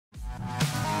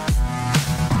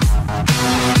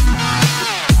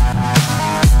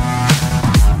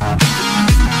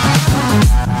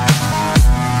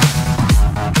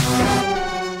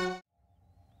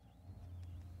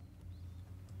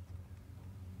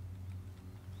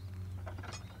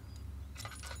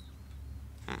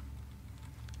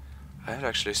I haven't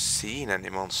actually seen any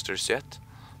monsters yet.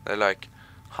 They're like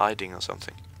hiding or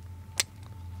something.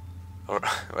 Or,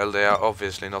 well, they are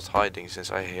obviously not hiding since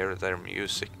I hear their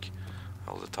music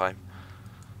all the time.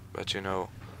 But you know,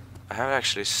 I haven't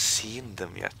actually seen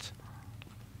them yet.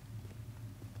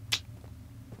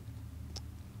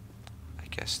 I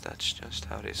guess that's just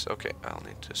how it is. Okay, I'll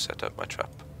need to set up my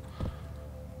trap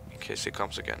in case he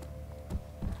comes again.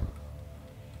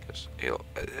 Because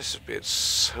this has been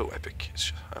so epic.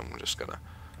 I'm just gonna.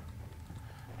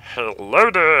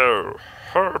 Hello there,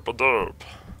 herp-a-derp.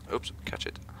 Oops, catch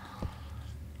it.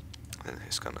 Then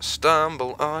he's gonna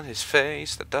stumble on his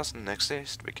face that doesn't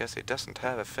exist because he doesn't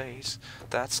have a face.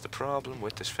 That's the problem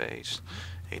with his face.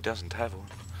 He doesn't have one.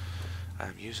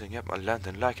 I'm using up my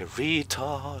lantern like a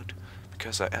retard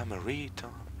because I am a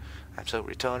retard. I'm so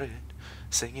retarded,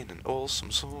 singing an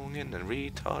awesome song in a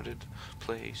retarded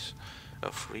place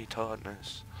of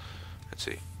retardness. Let's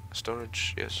see,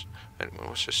 storage, yes. And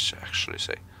what's this actually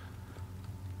say?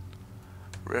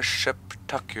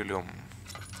 Receptaculum.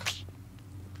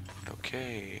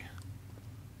 Okay,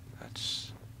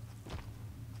 that's...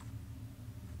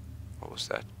 What was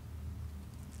that?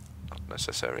 Not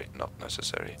necessary, not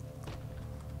necessary.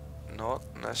 Not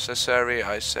necessary,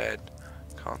 I said.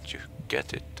 Can't you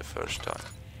get it the first time?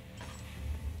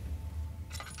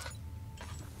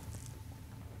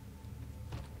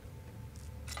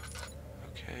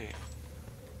 Okay.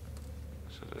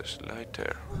 So there's light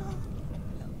there.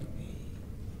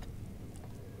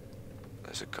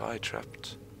 There's a guy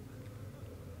trapped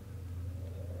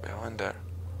behind there.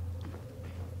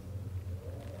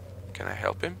 Can I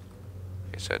help him?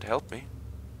 He said help me.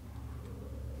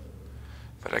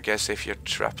 But I guess if you're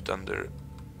trapped under,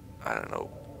 I don't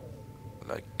know,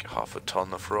 like half a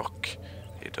ton of rock,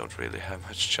 you don't really have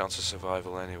much chance of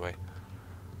survival anyway.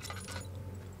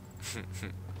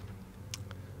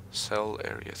 Cell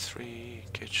area 3,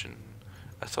 kitchen.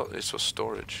 I thought this was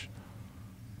storage.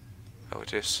 Oh,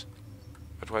 it is.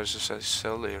 But why does it say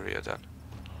cell area then?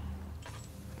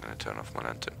 I'm gonna turn off my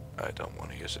lantern. I don't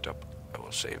want to use it up. I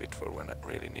will save it for when I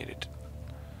really need it.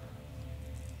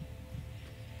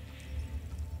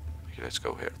 Okay, let's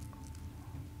go here.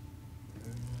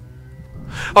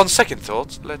 On second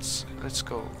thought, let's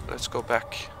go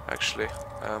back. Actually,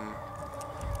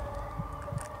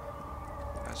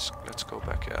 let's go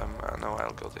back. No,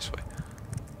 I'll go this way.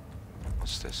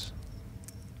 What's this?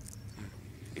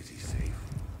 Is he safe?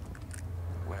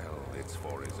 Well, it's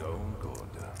for his own good.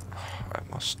 I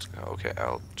must. Okay,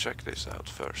 I'll check this out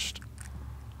first.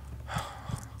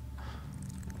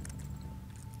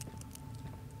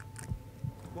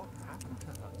 What happened to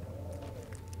her?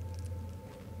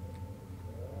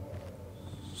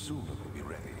 Soon it will be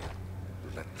ready.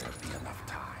 Let there be enough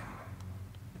time.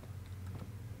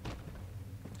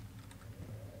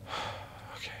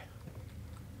 Okay.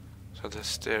 So the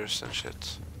stairs and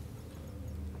shit.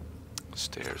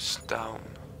 Stairs down.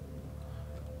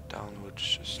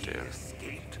 Downwards stairs.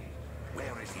 Escaped.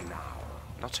 Where is he now?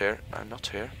 Not here. I'm not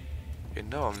here. You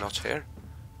know I'm not here.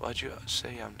 Why'd you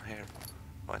say I'm here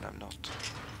when I'm not?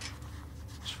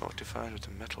 It's fortified with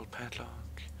a metal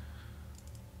padlock.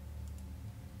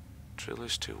 Drill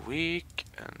is too weak.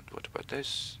 And what about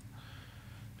this?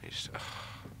 These.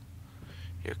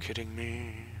 You're kidding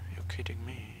me. You're kidding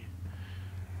me.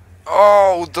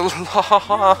 Oh, the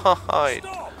light!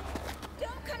 Stop!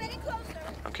 Don't come any closer.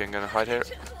 Okay, I'm gonna hide here. I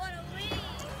just want to leave.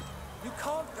 You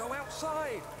can't go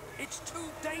outside. It's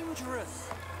too dangerous.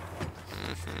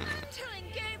 I'm telling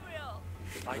Gabriel.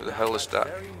 Who the hell is that?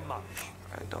 Very much.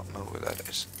 I don't know who that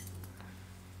is.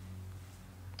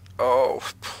 Oh,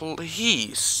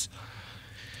 please.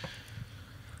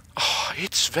 Oh,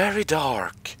 it's very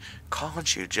dark.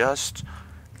 Can't you just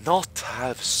not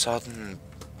have sudden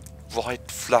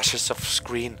white flashes of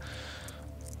screen?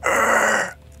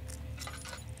 Urgh.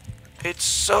 It's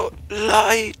so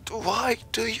light. Why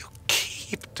do you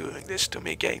keep doing this to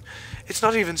me, game? It's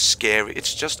not even scary.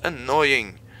 It's just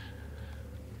annoying.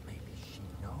 Maybe she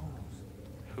knows.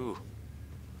 Who?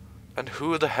 And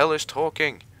who the hell is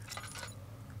talking?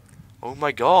 Oh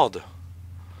my god.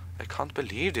 I can't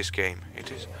believe this game.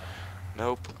 It is...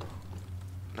 Nope.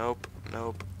 Nope.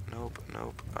 Nope. Nope.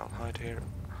 Nope. I'll hide here.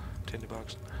 Tindy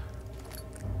box.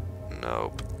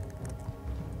 Nope.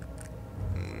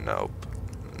 Nope.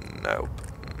 Nope.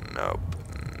 Nope.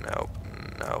 Nope.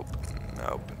 Nope.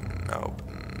 Nope. Nope.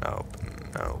 Nope.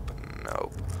 Nope.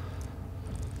 Nope.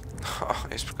 Oh,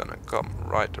 he's gonna come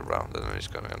right around and then he's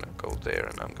gonna go there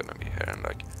and I'm gonna be here and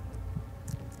like...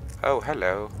 Oh,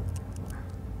 hello.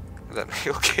 And then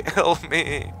he'll kill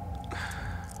me.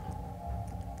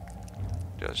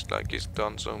 Just like he's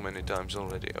done so many times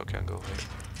already. Okay, I'll go here.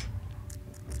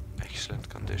 excellent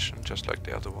condition, just like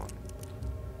the other one.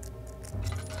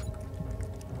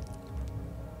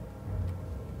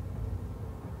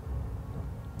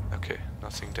 Okay,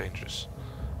 nothing dangerous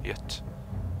yet.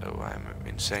 Oh, I'm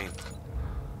insane.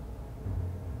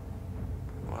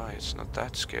 Why, it's not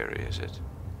that scary, is it?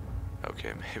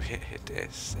 Okay, maybe it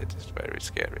is. It is very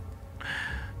scary.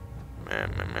 Meh,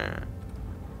 meh, meh.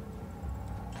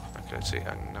 Okay, let's see.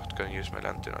 I'm not gonna use my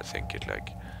lantern. I think it like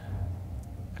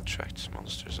attracts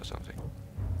monsters or something.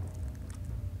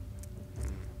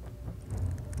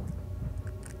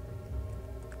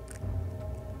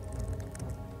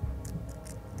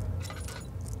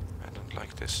 I don't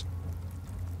like this.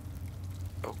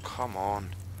 Oh, come on.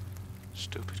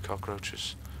 Stupid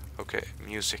cockroaches. Okay,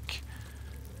 music.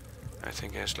 I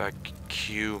think it has like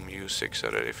cue music, so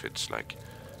that if it's like,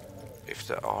 if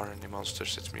there are any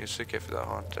monsters, it's music. If there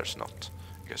aren't, there's not.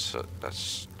 I guess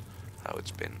that's how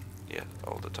it's been, yeah,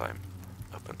 all the time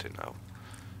up until now.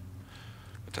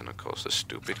 But then of course the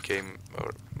stupid game,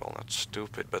 or well, not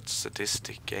stupid, but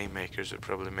sadistic game makers would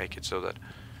probably make it so that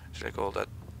it's like all that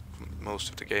most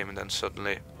of the game, and then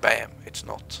suddenly, bam, it's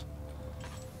not.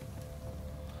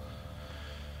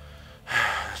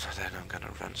 So then I'm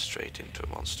gonna run straight into a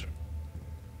monster.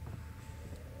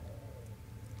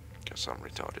 Guess I'm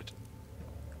retarded.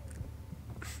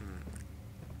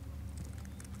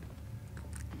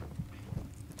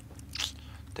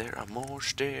 There are more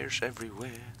stairs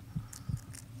everywhere.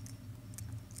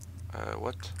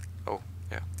 What? Oh,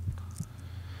 yeah.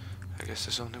 I guess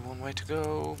there's only one way to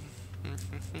go.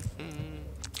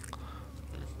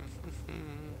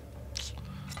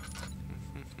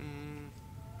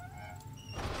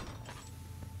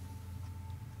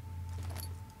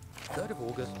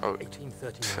 August Oh.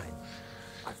 1839.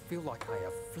 I feel like I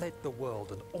have fled the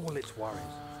world and all its worries.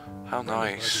 How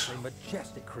nice. Is a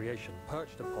majestic creation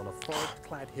perched upon a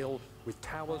forest-clad hill with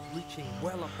towers reaching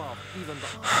well above even the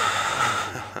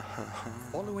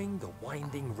Following the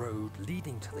winding road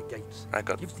leading to the gates, I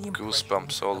got gives the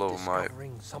goosebumps all of over my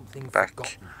discovering something back.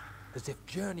 forgotten, as if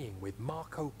journeying with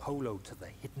Marco Polo to the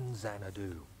hidden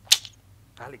Xanadu.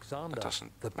 Alexander, That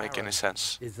doesn't the make Baron, any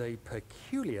sense. is a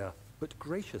peculiar but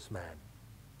gracious man.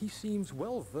 He seems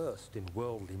well versed in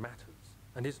worldly matters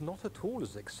and is not at all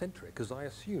as eccentric as I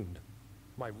assumed.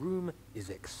 My room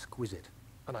is exquisite,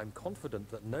 and I'm confident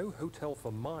that no hotel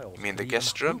for miles. You mean the can even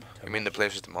guest room? hope to You mean the match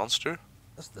place with the monster?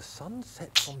 as the sun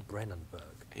sets on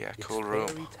Brennenburg, Yeah, its cool room.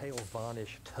 fairy tale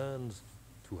varnish turns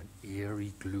to an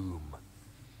eerie gloom.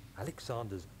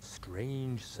 Alexander's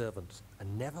strange servants are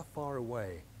never far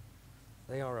away.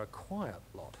 They are a quiet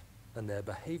lot, and their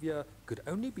behavior could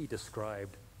only be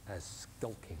described as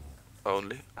skulking.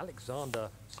 Only? Alexander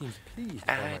seems pleased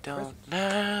by I my don't presence.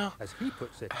 know. As he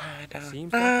puts it, I don't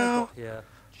seems know. like I got here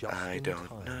just I in don't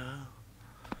time. know.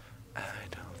 I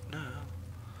don't know.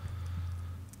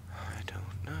 I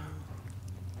don't know.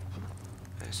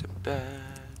 There's a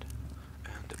bed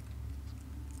and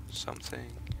a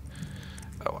something.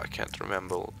 Oh, I can't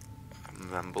remember.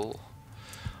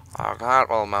 I can't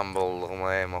remember the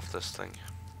name of this thing.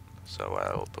 So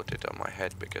I'll put it on my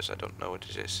head because I don't know what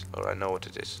it is. Or I know what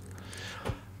it is.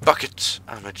 Bucket!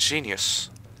 I'm a genius.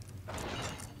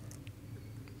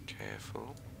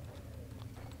 Careful.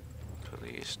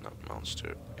 Please, not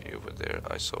monster. You were there,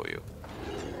 I saw you.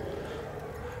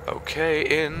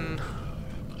 Okay, in.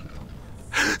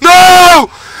 No!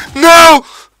 No!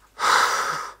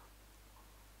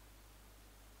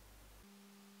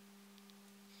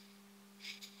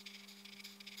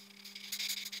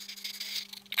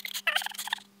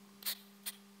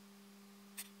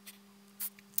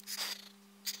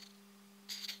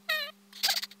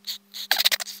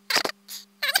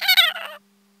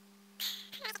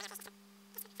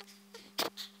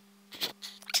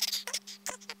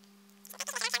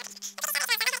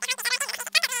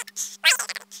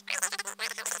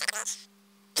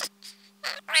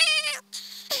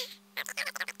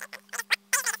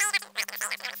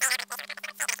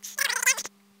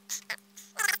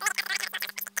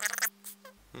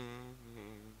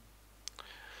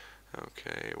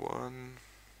 Okay, 1,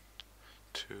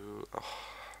 2,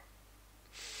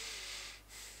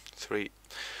 3.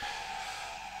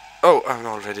 Oh, I'm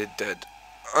already dead.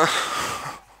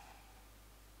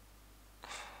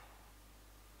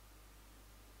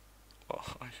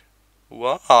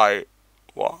 Why?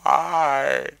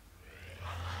 Why?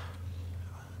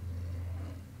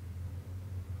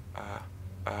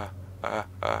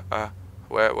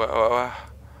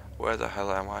 Where the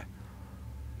hell am I?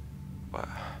 What?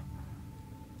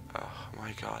 Oh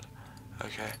my god.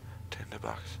 Okay,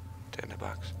 tinderbox,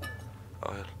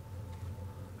 oil,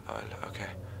 okay.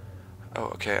 Oh,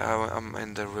 okay, I'm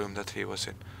in the room that he was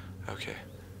in. Okay.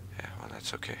 Yeah, well,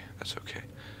 that's okay. That's okay.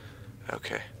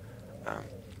 Okay.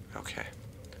 Okay.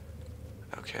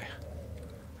 Okay.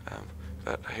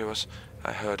 But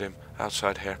I heard him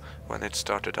outside here when it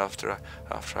started after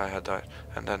I had died,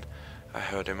 and then I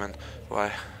heard him, and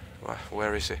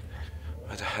where is he?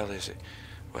 Where the hell is he?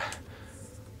 Where?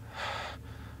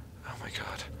 Oh my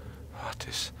god.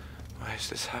 Why is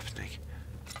this happening?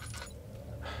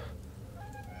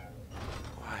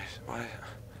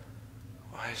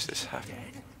 Why is this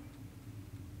happening?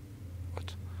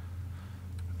 What?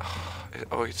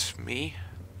 Oh, it's me?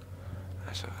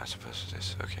 I suppose it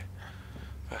is, okay.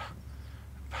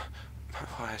 But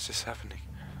why is this happening?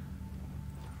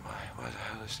 Why the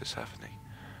hell is this happening?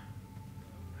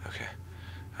 Okay.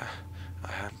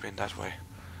 I haven't been that way.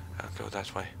 I'll go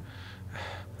that way.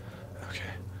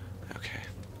 Okay. Okay.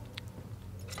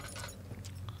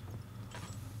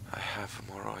 I have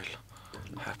more oil.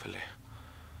 Happily.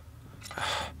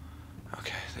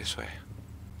 Okay, this way.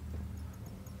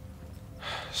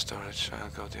 Storage, I'll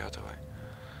go the other way.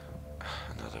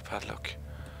 Another padlock.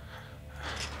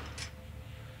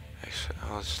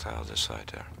 Oh, it's the other side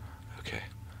there. Okay.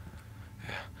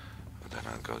 Yeah. Well, then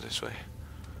I'll go this way.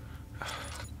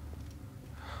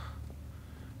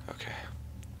 Okay.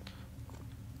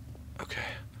 Okay.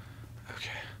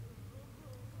 Okay.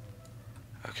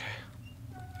 Okay.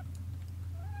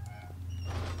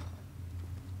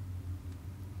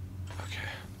 Okay.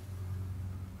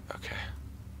 Okay.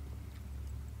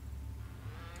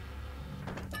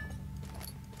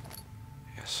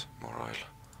 Yes, more oil.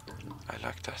 I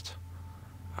like that.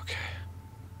 Okay.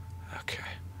 Okay.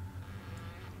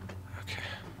 Okay.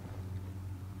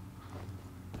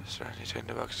 Is there anything in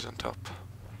the boxes on top?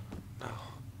 No.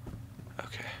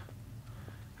 Okay.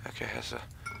 Okay, has a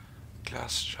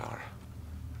glass jar.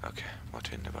 Okay,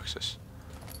 what in the boxes?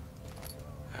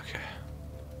 Okay.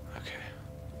 Okay.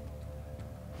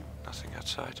 Nothing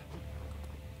outside.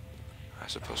 I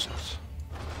suppose not.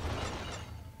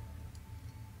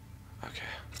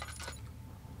 Okay.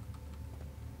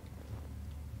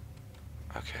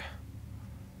 Okay.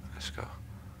 Let's go.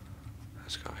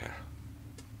 Let's go here.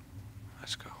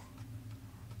 Let's go.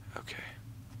 Okay.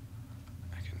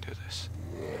 I can do this.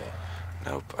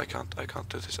 Nope, I can't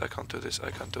do this, I can't do this, I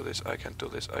can't do this, I can't do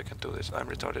this, I can't do this, I'm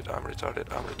retarded, I'm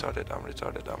retarded, I'm retarded, I'm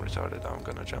retarded, I'm retarded, I'm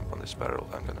gonna jump on this barrel,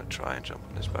 I'm gonna try and jump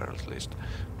on this barrel at least,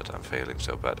 but I'm failing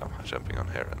so bad, I'm jumping on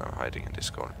here and I'm hiding in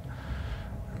this corner.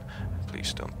 And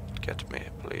please don't get me,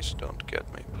 please don't get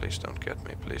me, please don't get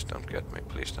me, please don't get me,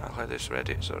 please. I'll have this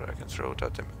ready so that I can throw it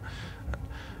at him and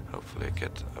hopefully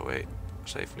get away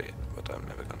safely, but I'm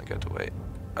never gonna get away.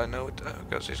 I know it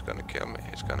because he's gonna kill me.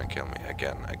 He's gonna kill me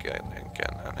again, again,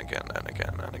 again, and again, and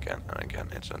again, and again, and again.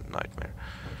 It's a nightmare.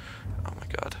 Oh my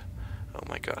god. Oh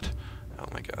my god. Oh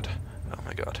my god. Oh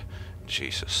my god.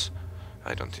 Jesus.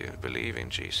 I don't even believe in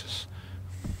Jesus.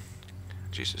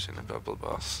 Jesus in a bubble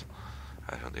bath.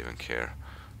 I don't even care.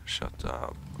 Shut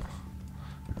up.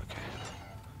 Okay.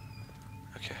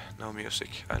 Okay, no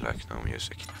music. I like no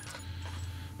music.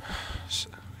 So,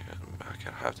 I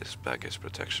can have this baggage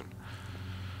protection.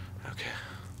 Okay.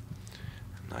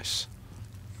 Nice.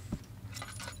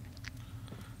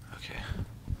 Okay.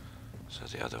 So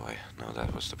the other way. No,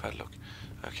 that was the padlock.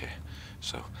 Okay.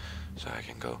 So I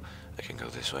can go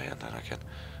this way, and then I can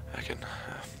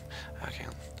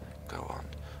go on,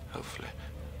 hopefully.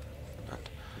 And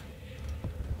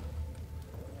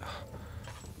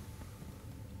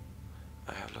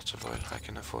I have lots of oil. I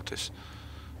can afford this.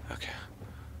 Okay.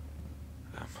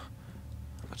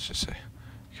 Let's just say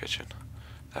kitchen.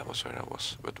 That was where I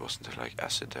was, but wasn't there like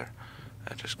acid there?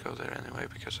 I just go there anyway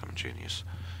because I'm a genius.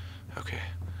 Okay,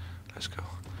 let's go.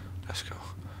 Let's go.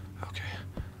 Okay.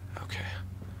 Okay.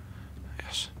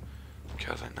 Yes.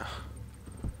 Carolina.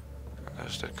 And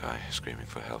there's that guy screaming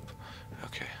for help.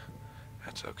 Okay.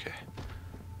 That's okay.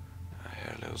 I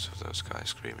hear loads of those guys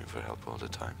screaming for help all the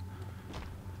time.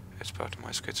 It's part of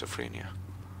my schizophrenia.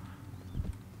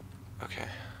 Okay.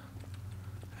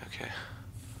 Okay.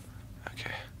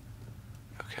 Okay.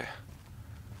 Okay.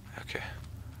 Okay.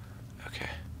 Okay.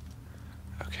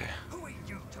 Okay. Who are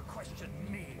you to question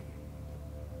me?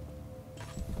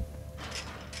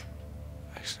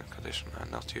 Excellent condition. I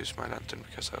not use my lantern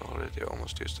because I already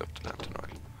almost used up the lantern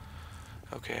oil.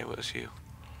 Okay, it was you.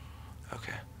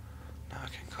 Okay. Now I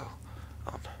can go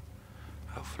on.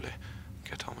 Hopefully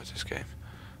get on with this game.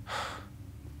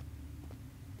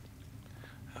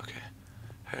 Okay.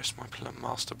 Here's my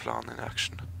master plan in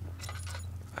action.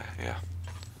 Yeah.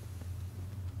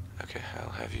 Okay, I'll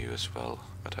have you as well,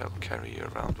 but I'll carry you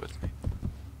around with me.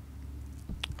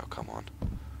 Oh, come on.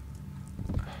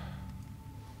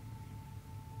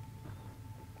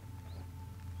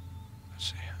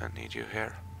 I need you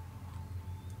here.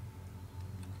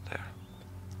 There.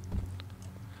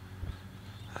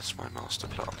 That's my master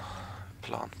plan.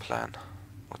 Plan.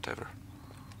 Whatever.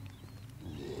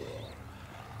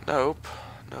 Nope.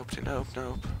 Nope.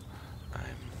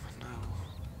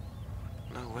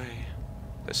 No way.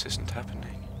 This isn't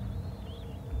happening.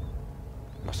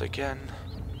 Not again.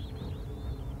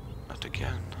 Not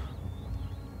again.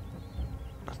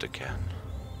 Not again.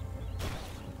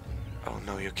 Oh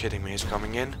no, you're kidding me. He's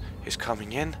coming in. He's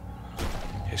coming in.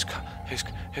 He's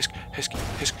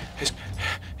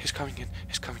coming in.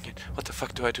 He's coming in. What the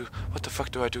fuck do I do? What the fuck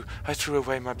do I do? I threw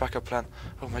away my backup plan.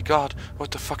 Oh my god.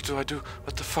 What the fuck do I do?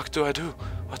 What the fuck do I do?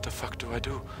 What the fuck do I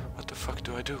do? What the fuck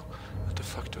do I do? What the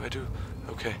fuck do I do?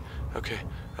 Okay.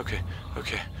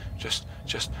 Just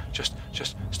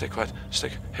stay quiet.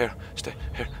 Stay here. Stay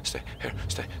here. Stay here.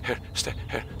 Stay here. Stay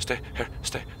here. Stay here.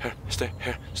 Stay here. Stay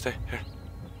here.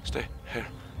 Stay here.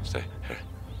 Stay here.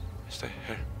 Stay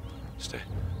here. Stay here.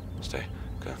 Stay.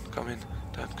 Come in.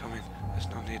 Don't come in. There's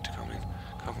no need to come in.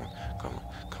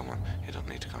 Come on. You don't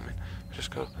need to come in.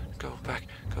 Just go back.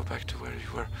 Go back to where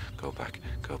you were. Go back.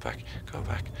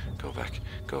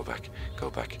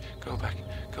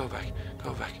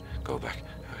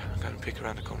 Okay, I'm gonna peek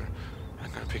around the corner.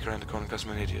 Because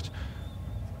I'm an idiot.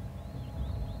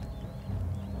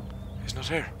 He's not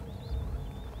here.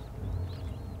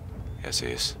 Yes, he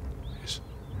is. He's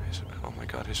oh my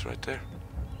god, he's right there.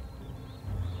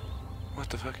 What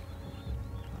the fuck?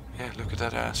 Yeah, look at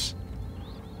that ass.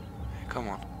 Hey, come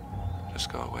on.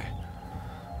 Just go away.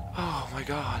 Oh my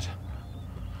god.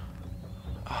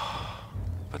 Oh,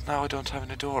 but now I don't have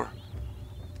any door.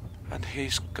 And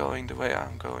he's going the way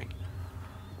I'm going.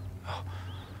 Oh.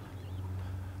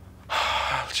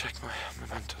 I'll check my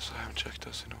mementos. I haven't checked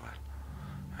those in a while.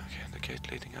 Okay, the gate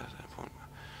leading out of the appointment.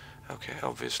 Okay,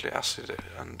 obviously acid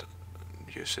and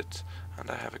use it. And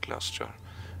I have a glass jar.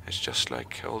 It's just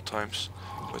like old times,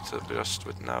 with the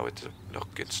now with the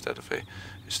lock instead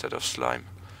of slime.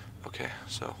 Okay,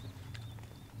 so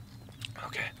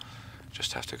okay,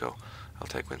 just have to go. I'll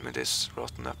take with me this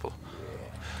rotten apple.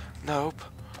 Nope.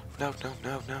 I'll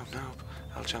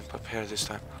jump up here this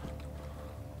time.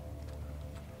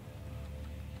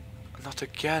 Not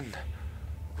again.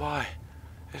 Why?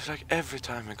 It's like every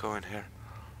time I go in here.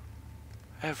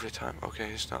 Every time.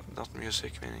 Okay, it's not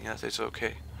music, meaning that it's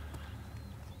okay.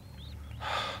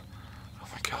 Oh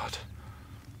my god.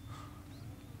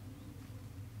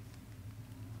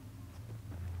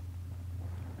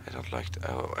 I don't like that.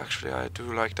 Oh, actually I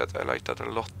do like that. I like that a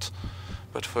lot.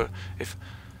 But if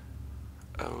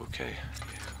okay,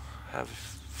 have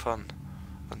fun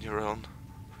on your own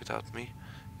without me.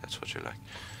 That's what you like.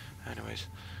 Anyways,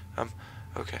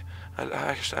 okay.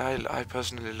 I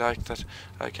personally like that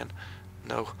I can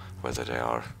know whether they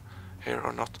are here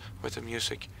or not with the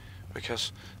music,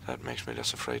 because that makes me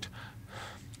less afraid.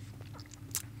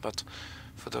 But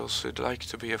for those who like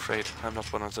to be afraid, I'm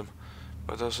not one of them.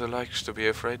 For those who likes to be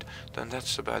afraid, then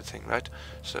that's a bad thing, right?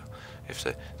 So if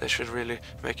they should really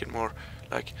make it more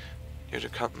like you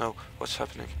can't know what's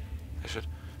happening.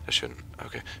 They shouldn't.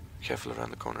 Okay, careful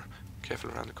around the corner.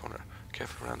 Careful around the corner.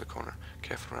 Careful around the corner.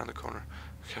 Careful around the corner.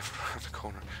 Careful around the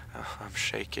corner. I'm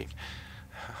shaking.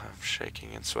 I'm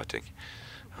shaking and sweating.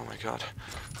 Oh my god.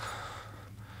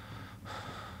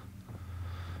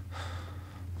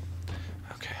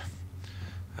 Okay.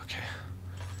 Okay.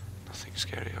 Nothing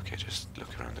scary. Okay, just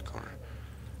look around the corner.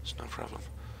 It's no problem.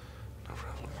 No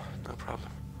problem. No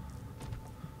problem.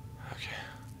 Okay.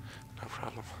 No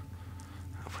problem.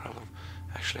 No problem.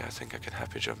 Actually, I think I can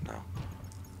happy jump now.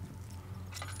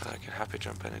 I can happy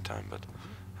jump anytime, but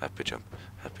happy jump,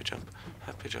 happy jump,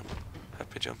 happy jump,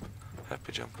 happy jump,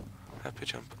 happy jump, happy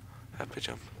jump, happy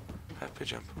jump, happy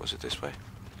jump. Was it this way?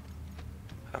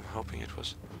 I'm hoping it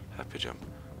was. Happy jump,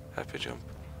 happy jump.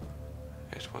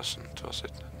 It wasn't, was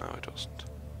it? No, it wasn't.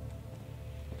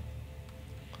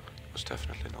 It was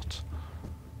definitely not.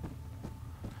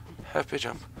 Happy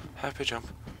jump, happy jump,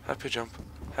 happy jump,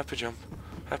 happy jump,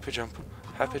 happy jump,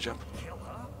 happy jump.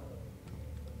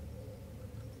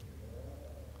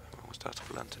 Out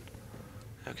of lantern.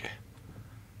 Okay.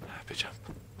 Happy jump.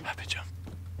 Happy jump.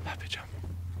 Happy jump.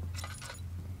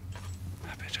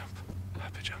 Happy jump.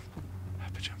 Happy jump.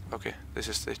 Happy jump. Okay, this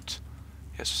is it.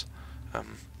 Yes.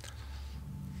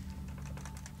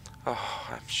 Oh,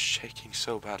 I'm shaking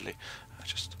so badly.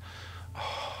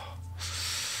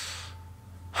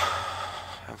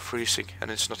 I'm freezing,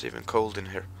 and it's not even cold in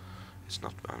here. It's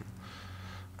not.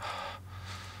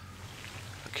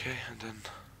 Okay, and then.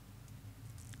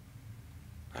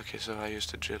 Okay, so I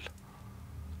used the drill.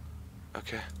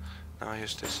 Okay, now I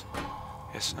use this.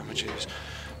 Yes, I'm a genius.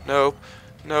 Nope,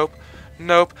 nope,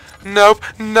 Nope. Nope.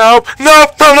 Nope.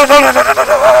 Nope. No, no, no, no, no, no, no,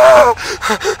 no.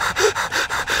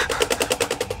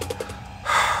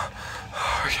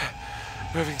 Okay.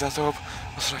 Moving that orb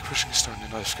was like pushing a stone in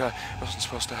the night sky. It wasn't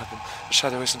supposed to happen. The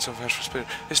shadow isn't so much for spirit.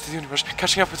 It's the universe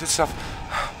catching up with itself.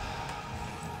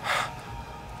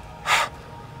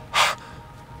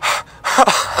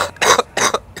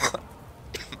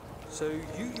 So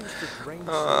you used the drain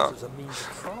source as a means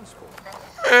of transport?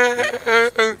 Yes, they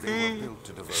were built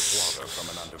to divert water from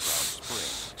an underground spring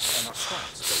and a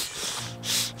Fraps station.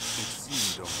 It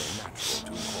seemed only natural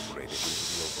to incorporate it into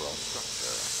the overall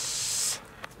structure.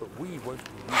 But we won't be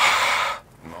using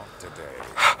it. Not today.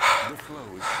 The flow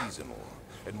is seasonal,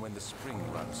 and when the spring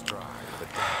runs dry, the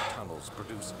damp tunnels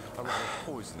produce a rather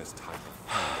poisonous type of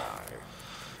fungi.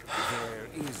 There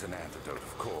is an antidote,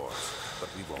 of course, but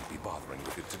we won't be bothering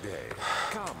with it today.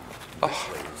 Come, this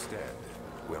way instead.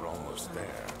 We're almost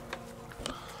there.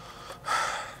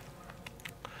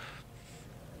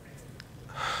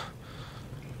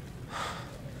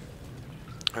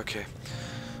 Okay.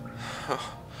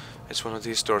 Oh, it's one of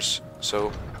these doors,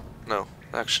 so... No,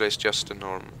 actually it's just a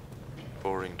normal,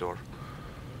 boring door.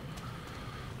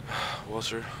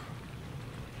 Water.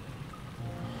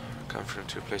 Come from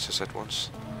two places at once.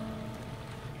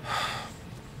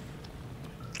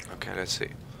 Okay, let's see.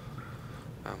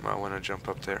 I want to jump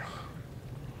up there.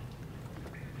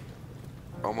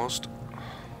 Almost.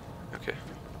 Okay.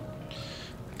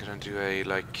 I'm gonna do a,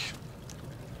 like,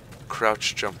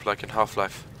 crouch jump like in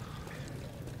Half-Life.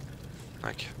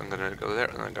 Like, I'm gonna go there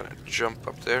and I'm gonna jump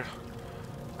up there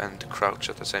and crouch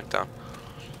at the same time.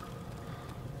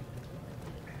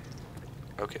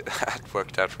 Okay, that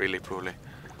worked out really poorly.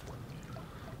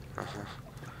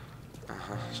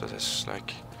 So there's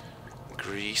like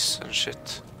grease and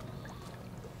shit.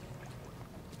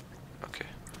 Okay.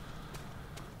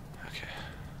 Okay.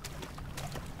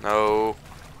 No.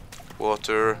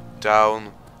 Water,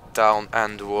 down, down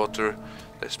and water.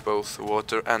 There's both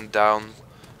water and down.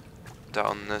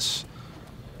 Downness.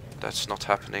 That's not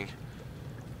happening.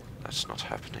 That's not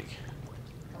happening.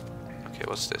 Okay,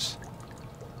 what's this?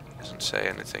 Doesn't say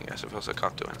anything. I suppose I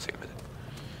can't do anything with it.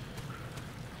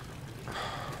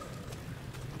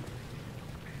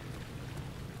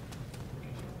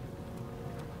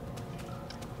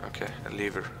 Okay, a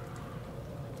lever.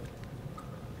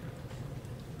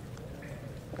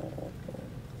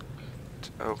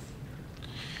 Oh.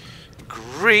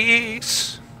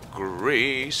 Grease!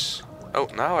 Grease! Oh,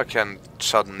 now I can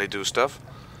suddenly do stuff.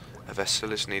 A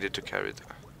vessel is needed to carry the...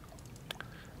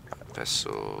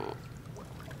 vessel...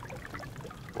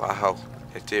 Wow,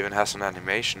 it even has an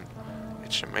animation.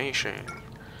 It's amazing.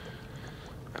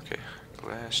 Okay,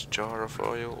 glass jar of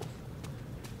oil.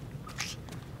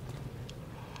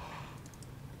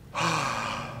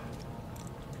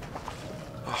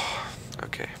 Oh,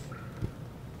 okay.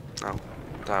 Now,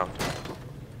 down.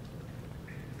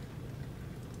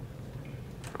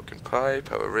 Broken pipe,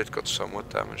 however it got somewhat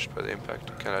damaged by the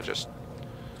impact. Can I just...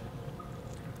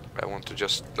 I want to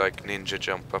just like ninja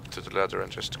jump up to the ladder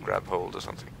and just grab hold or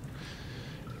something.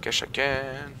 Guess I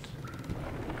can.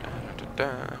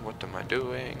 What am I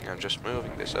doing? I'm just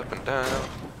moving this up and down.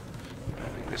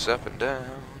 Moving this up and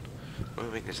down.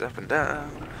 Moving this up and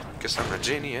down. Because I'm a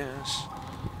genius.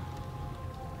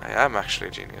 I am actually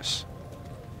a genius.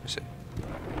 You see?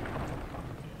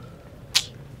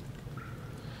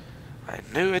 I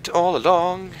knew it all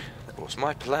along. That was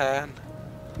my plan.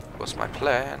 That was my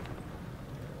plan.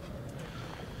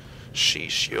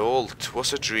 Sheesh, Yolt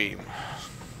was a dream.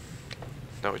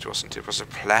 No, it wasn't. It was a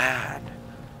plan.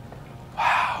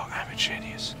 Wow, I'm a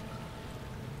genius.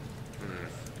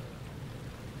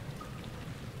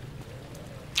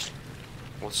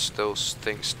 What's those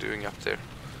things doing up there?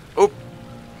 Oh!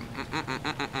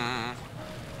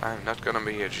 I'm not gonna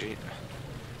be a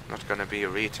not gonna be a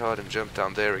retard and jump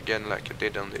down there again like I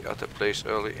did on the other place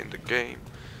early in the game.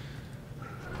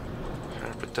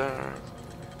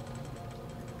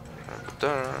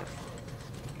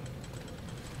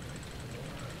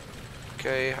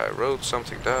 Okay, I wrote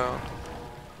something down.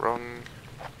 Wrong.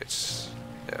 It's...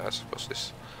 yeah, I suppose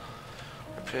this.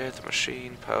 Repair the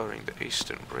machine powering the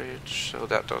eastern bridge. So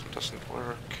that doesn't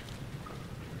work.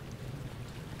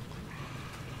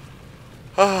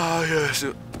 Ah, yes.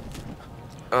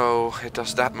 Oh, it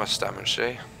does that much damage,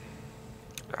 eh?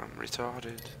 I'm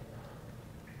retarded.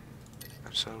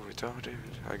 I'm so retarded.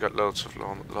 I got loads of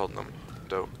laudanum,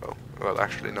 though. Oh, well,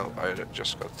 actually, no. I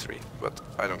just got 3, but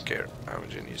I don't care. I'm a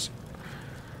genius.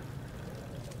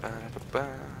 Ba-da-ba-ba.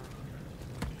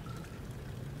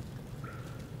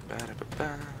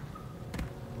 Ba-da-ba-ba.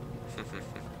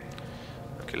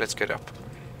 Okay, let's get up.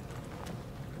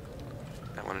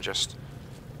 I want to just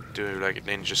do like a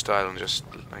ninja style and just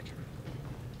like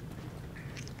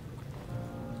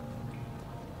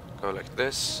go like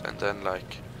this, and then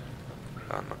like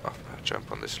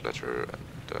jump on this letter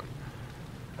and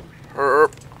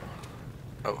herp.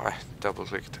 Oh, I double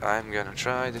clicked. I'm gonna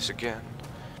try this again,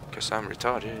 cause I'm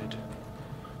retarded.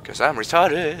 Cause I'm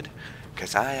retarded.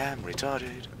 Cause I am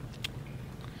retarded.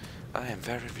 I am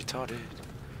very retarded.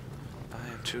 I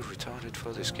am too retarded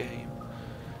for this game.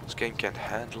 This game can't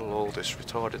handle all this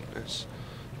retardedness.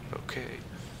 Okay.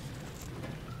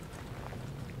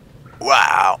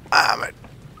 Wow, I'm a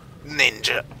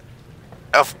ninja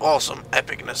of awesome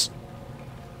epicness.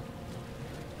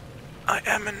 I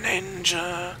am a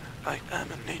ninja. I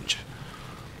am a ninja.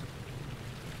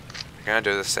 I'm gonna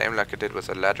do the same like I did with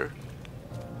the ladder.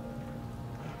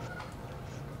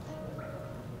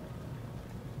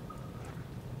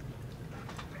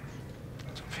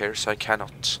 It appears I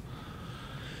cannot.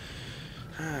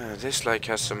 This like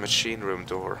has a machine room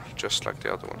door, just like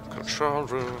the other one. Control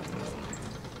room.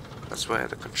 That's where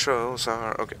the controls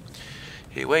are. Okay.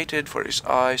 He waited for his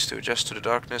eyes to adjust to the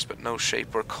darkness, but no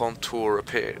shape or contour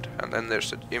appeared. And then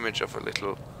there's an image of a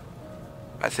little...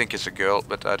 I think it's a girl,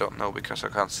 but I don't know because I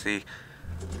can't see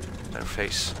their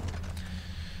face.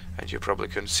 And you probably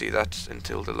couldn't see that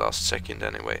until the last second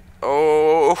anyway.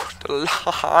 Oh, the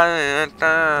light!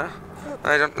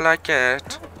 I don't like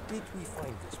it. How did we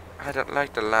find this one? I don't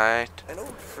like the light. An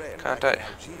old friend Can't back I? in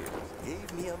Algiers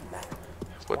gave me a map.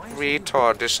 What Why is it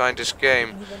retard designed this game?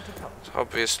 you went to come? It's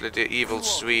obviously the evil You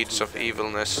Swedes always of do that,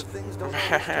 evilness. but things don't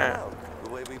always turn out the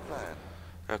way we planned.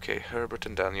 Okay, Herbert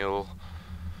and Daniel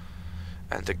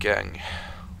and the gang.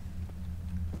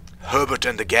 Herbert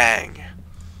and the gang.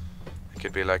 It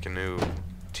could be like a new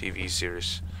TV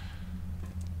series.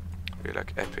 Be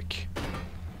like epic.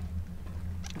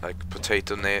 Like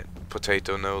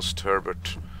potato-nosed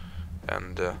Herbert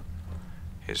and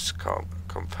his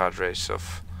compadres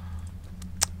of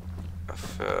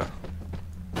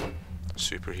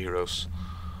superheroes.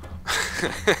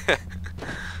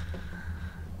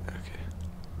 Okay.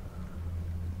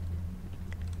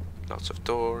 Lots of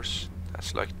doors.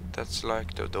 That's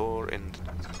like the door in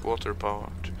the water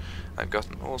part. I've got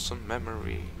an awesome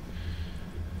memory.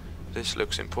 This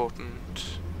looks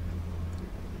important.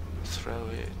 Throw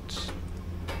it.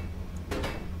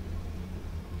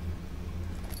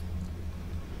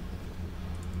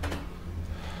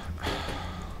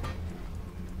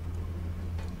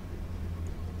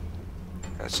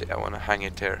 Let's see, I want to hang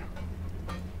it here.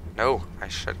 No, I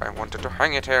said I wanted to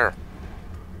hang it here.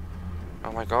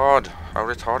 Oh my god, how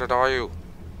retarded are you?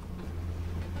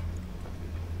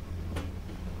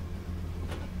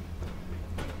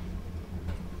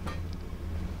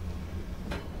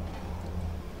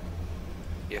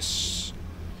 Yes.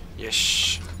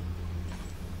 Yes.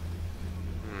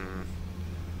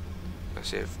 Let's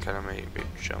see if can I maybe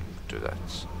jump to that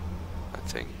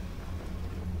thing.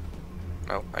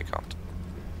 No, I can't.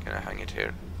 Can I hang it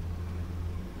here?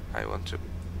 I want to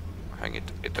hang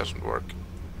it. It doesn't work.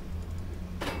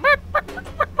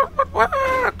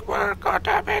 Work, God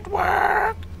damn it,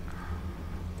 work!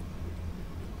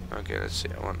 Okay, let's see.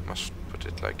 I must put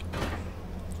it like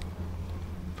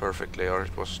perfectly, or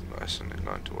it wasn't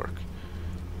going to work.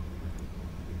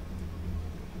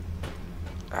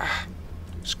 Ah,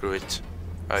 screw it.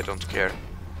 I don't care.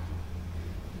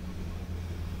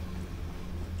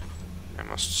 I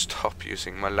must stop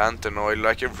using my lantern oil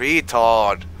like a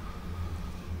retard.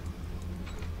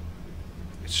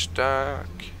 It's stuck.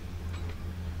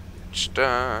 It's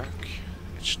stuck.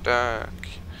 It's stuck.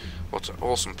 What an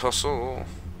awesome puzzle.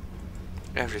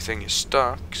 Everything is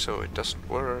stuck, so it doesn't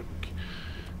work.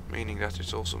 Meaning that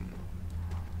it's awesome.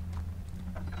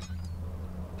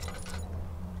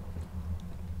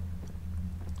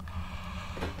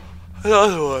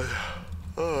 Another one.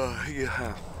 Oh,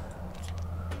 yeah.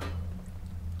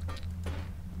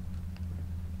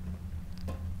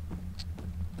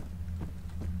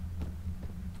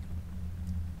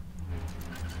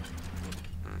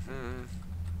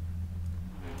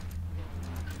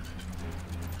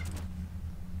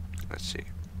 Let's see.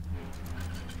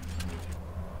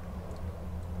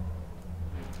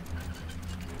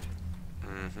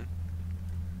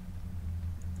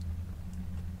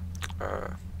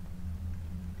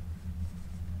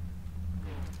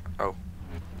 Oh.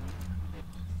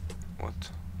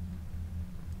 What?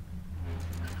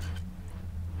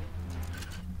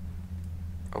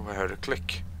 Oh, I heard a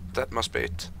click. That must be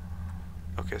it.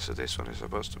 Okay, so this one is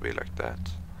supposed to be like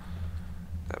that.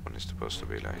 That one is supposed to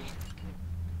be like...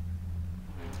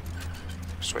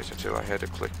 Just wait until I heard a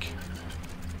click.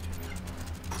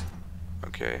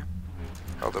 Okay.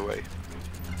 Other way.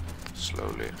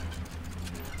 Slowly.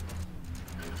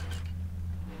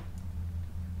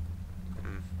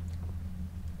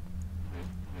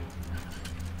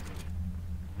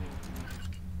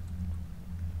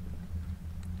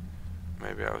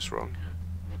 Maybe I was wrong.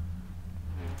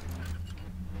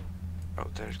 Oh,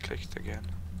 there it clicked again.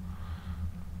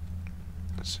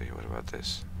 Let's see, what about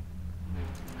this?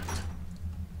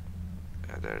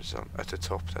 Yeah, there's some at the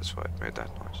top, that's why it made that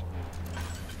noise.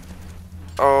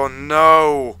 Oh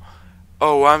no!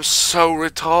 Oh, I'm so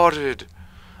retarded!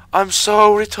 I'm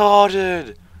so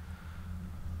retarded!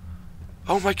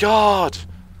 Oh my god!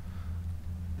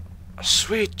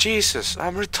 Sweet Jesus,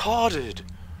 I'm retarded!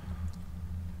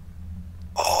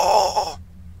 Oh!